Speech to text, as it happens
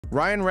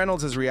Ryan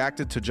Reynolds has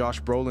reacted to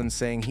Josh Brolin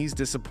saying he's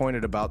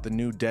disappointed about the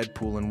new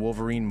Deadpool and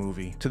Wolverine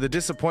movie. To the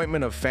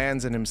disappointment of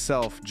fans and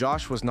himself,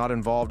 Josh was not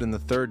involved in the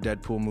third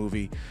Deadpool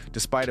movie,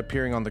 despite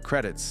appearing on the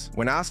credits.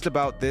 When asked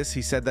about this,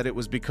 he said that it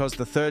was because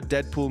the third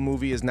Deadpool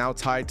movie is now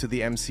tied to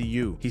the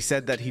MCU. He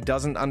said that he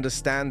doesn't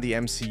understand the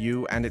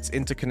MCU and its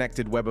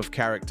interconnected web of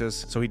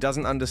characters, so he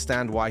doesn't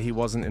understand why he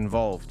wasn't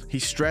involved. He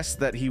stressed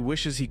that he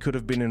wishes he could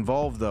have been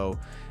involved though,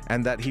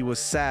 and that he was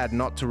sad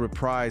not to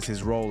reprise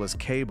his role as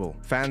Cable.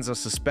 Fans are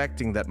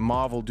suspecting that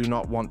Marvel do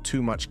not want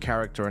too much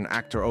character and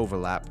actor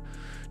overlap,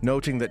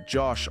 noting that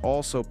Josh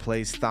also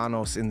plays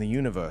Thanos in the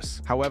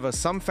universe. However,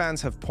 some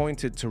fans have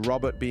pointed to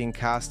Robert being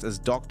cast as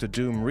Doctor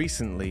Doom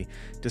recently,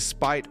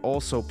 despite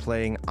also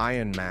playing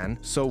Iron Man,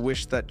 so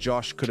wished that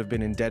Josh could have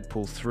been in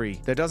Deadpool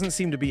 3. There doesn't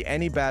seem to be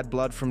any bad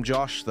blood from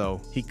Josh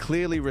though. He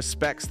clearly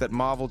respects that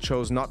Marvel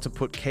chose not to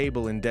put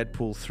Cable in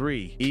Deadpool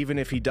 3, even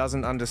if he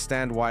doesn't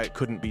understand why it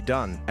couldn't be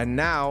done. And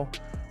now,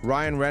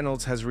 Ryan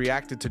Reynolds has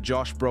reacted to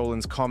Josh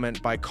Brolin's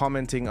comment by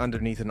commenting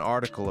underneath an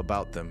article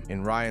about them.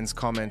 In Ryan's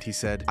comment, he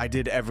said, "I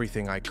did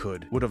everything I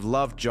could. Would have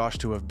loved Josh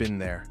to have been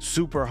there.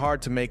 Super hard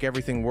to make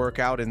everything work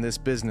out in this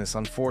business,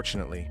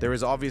 unfortunately." There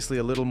is obviously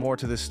a little more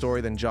to this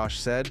story than Josh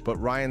said,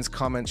 but Ryan's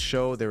comments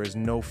show there is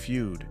no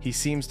feud. He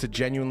seems to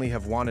genuinely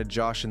have wanted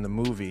Josh in the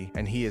movie,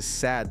 and he is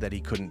sad that he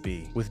couldn't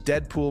be. With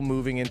Deadpool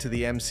moving into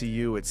the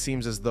MCU, it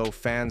seems as though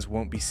fans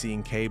won't be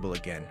seeing Cable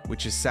again,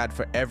 which is sad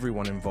for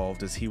everyone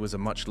involved as he was a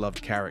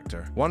much-loved character.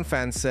 One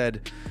fan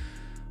said,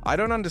 "I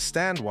don't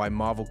understand why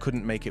Marvel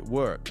couldn't make it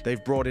work.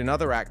 They've brought in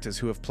other actors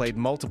who have played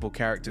multiple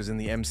characters in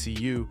the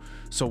MCU,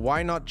 so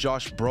why not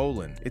Josh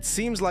Brolin? It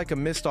seems like a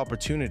missed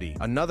opportunity."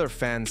 Another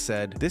fan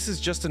said, "This is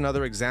just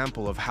another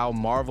example of how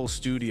Marvel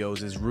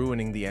Studios is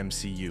ruining the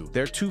MCU.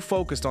 They're too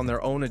focused on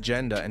their own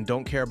agenda and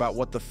don't care about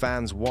what the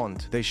fans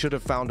want. They should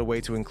have found a way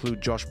to include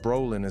Josh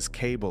Brolin as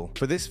Cable."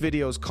 For this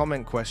video's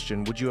comment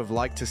question, would you have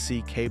liked to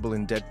see Cable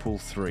in Deadpool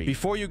 3?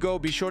 Before you go,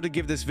 be sure to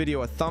give this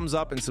video a thumbs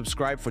up and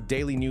subscribe for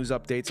daily news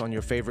updates on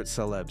your favorite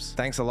celebs.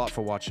 Thanks a lot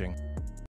for watching.